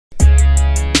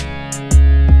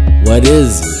What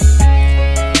is it?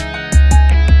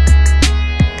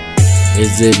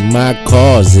 Is it my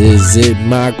cars? Is it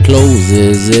my clothes?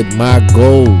 Is it my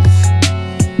goals?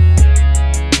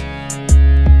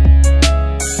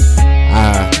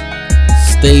 I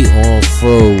stay on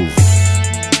froze,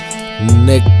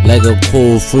 neck like a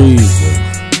cold freezer.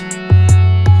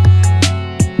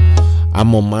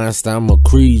 I'm a monster, I'm a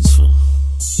creature.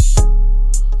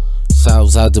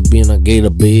 Shouts out to being a gator,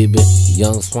 baby.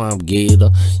 Young swamp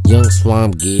gator, young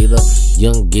swamp gator,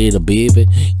 young gator, baby,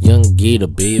 young gator,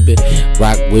 baby.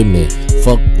 Rock with me,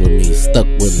 fuck with me, stuck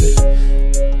with me.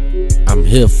 I'm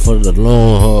here for the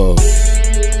long haul.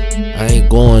 I ain't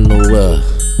going nowhere.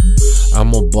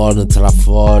 I'ma ball until I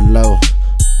fall low.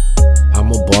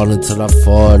 I'ma ball until I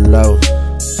fall low.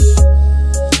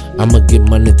 I'ma get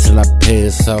money till I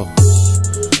pass out.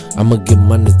 I'ma get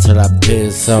money till I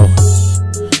pass out.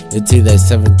 It take that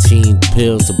 17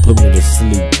 pills to put me to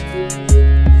sleep.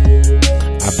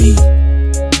 I be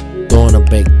throwing a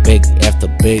bake after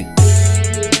bake.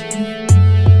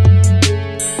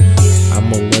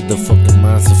 I'm a motherfucking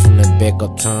monster from that back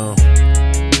uptown.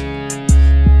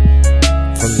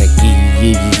 From that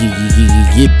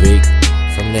get big.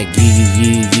 From that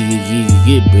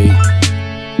get big.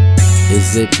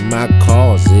 Is it my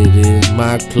cars? It is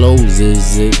my clothes?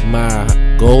 Is it my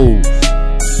goals?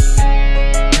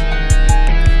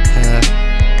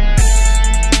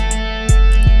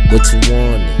 What you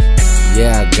wanted?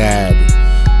 Yeah, I got it.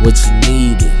 What you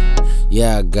needed?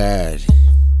 Yeah, I got it.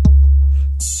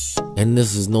 And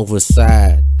this is no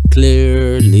facade,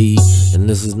 clearly. And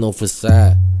this is no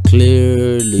facade,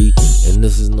 clearly. And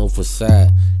this is no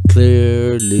facade,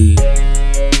 clearly.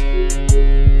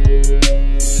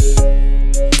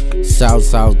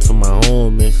 Shouts out to my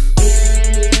homies.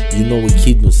 You know we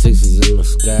keep them sixes in the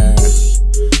sky.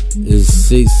 It's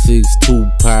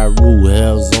 662 Pyru,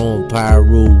 hell's on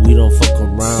Pyru. We don't fuck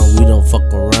around, we don't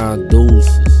fuck around,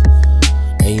 deuces.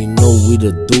 And you know we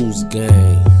the deuce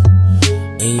gang.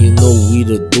 And you know we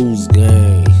the deuce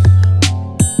gang.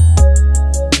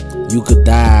 You could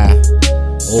die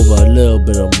over a little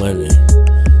bit of money.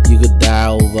 You could die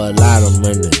over a lot of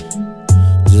money.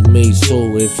 Just make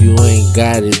sure if you ain't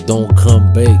got it, don't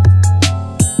come back.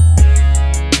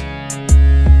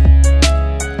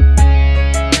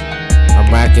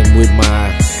 Rocking with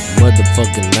my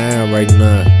motherfucking 9 right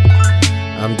now.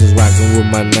 I'm just rocking with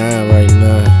my 9 right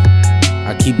now.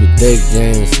 I keep it that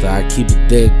gangsta, I keep it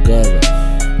that gutter.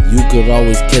 You could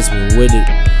always catch me with it.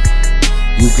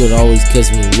 You could always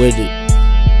catch me with it.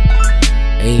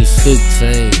 Ain't shit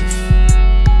changed.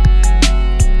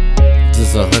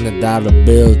 Just $100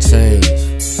 bill change.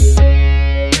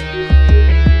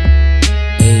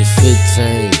 Ain't shit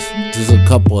changed. Just a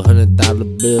couple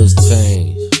 $100 bills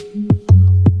change.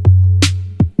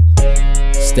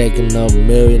 Stacking up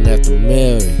million after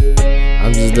million.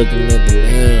 I'm just looking at them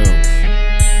M's.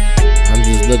 I'm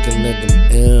just looking at them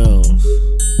M's.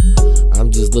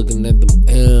 I'm just looking at them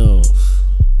M's.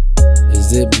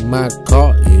 Is it my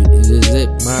car? Is it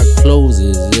my clothes?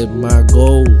 Is it my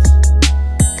goals?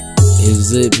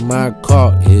 Is it my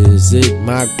car? Is it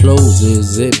my clothes?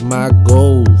 Is it my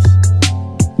goals?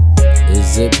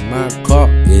 Is it my car?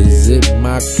 Is it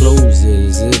my clothes?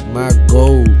 Is it my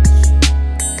goals?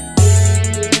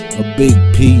 A big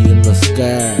P in the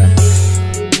sky,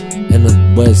 and the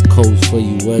West Coast for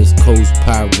you West Coast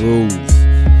Pyrus.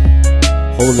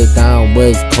 Hold it down,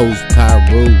 West Coast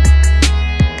Pyrus.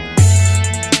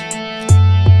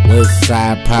 West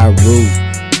Side Pyrus,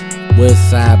 West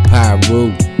Side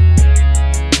Pyrus.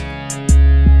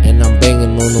 And I'm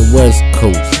banging on the West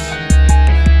Coast.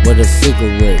 With a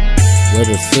cigarette, with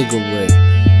a cigarette,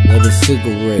 with a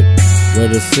cigarette,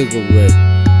 with a cigarette,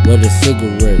 with a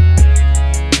cigarette.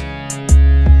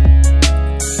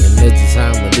 That's just how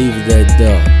I'ma leave that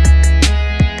door.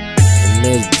 And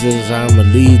that's just how I'ma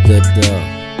leave that door.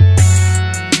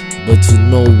 But you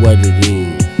know what it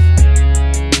is.